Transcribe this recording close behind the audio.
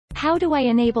How do I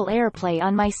enable AirPlay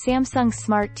on my Samsung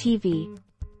Smart TV?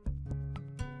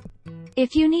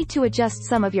 If you need to adjust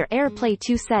some of your AirPlay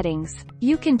 2 settings,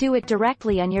 you can do it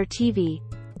directly on your TV.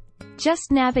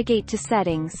 Just navigate to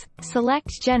Settings,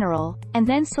 select General, and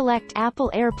then select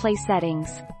Apple AirPlay Settings.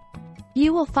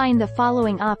 You will find the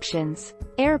following options.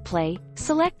 AirPlay.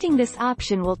 Selecting this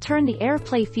option will turn the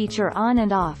AirPlay feature on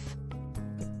and off.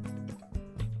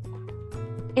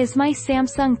 Is my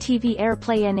Samsung TV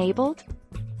AirPlay enabled?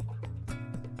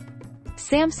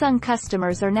 Samsung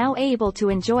customers are now able to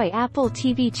enjoy Apple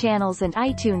TV channels and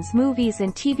iTunes movies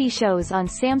and TV shows on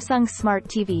Samsung Smart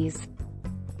TVs.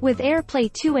 With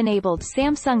AirPlay 2 enabled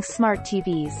Samsung Smart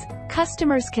TVs,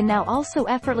 customers can now also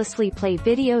effortlessly play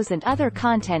videos and other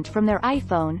content from their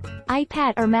iPhone,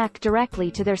 iPad or Mac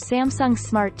directly to their Samsung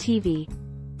Smart TV.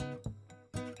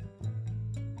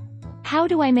 How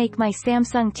do I make my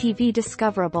Samsung TV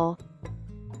discoverable?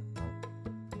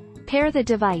 Pair the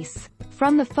device.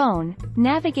 From the phone,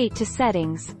 navigate to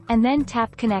Settings, and then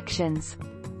tap Connections.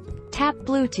 Tap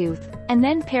Bluetooth, and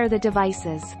then pair the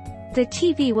devices. The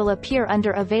TV will appear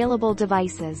under Available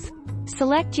Devices.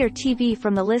 Select your TV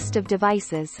from the list of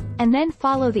devices, and then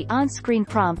follow the on-screen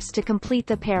prompts to complete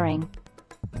the pairing.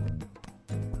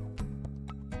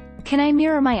 Can I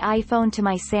mirror my iPhone to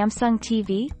my Samsung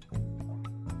TV?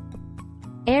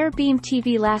 AirBeam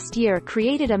TV last year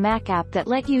created a Mac app that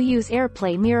let you use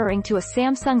AirPlay mirroring to a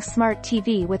Samsung Smart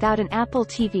TV without an Apple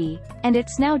TV, and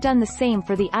it's now done the same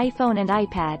for the iPhone and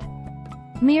iPad.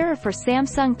 Mirror for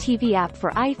Samsung TV app for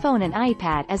iPhone and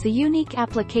iPad as a unique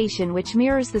application which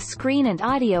mirrors the screen and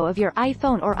audio of your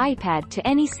iPhone or iPad to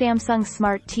any Samsung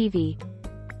Smart TV.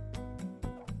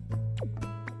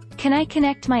 Can I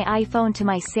connect my iPhone to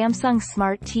my Samsung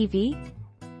Smart TV?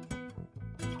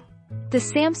 The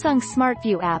Samsung Smart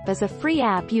View app is a free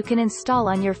app you can install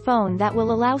on your phone that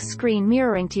will allow screen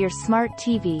mirroring to your smart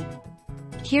TV.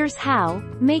 Here's how.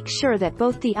 Make sure that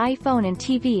both the iPhone and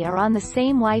TV are on the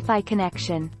same Wi-Fi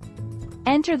connection.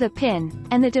 Enter the PIN,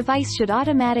 and the device should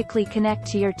automatically connect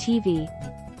to your TV.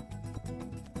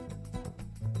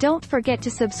 Don't forget to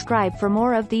subscribe for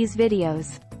more of these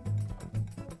videos.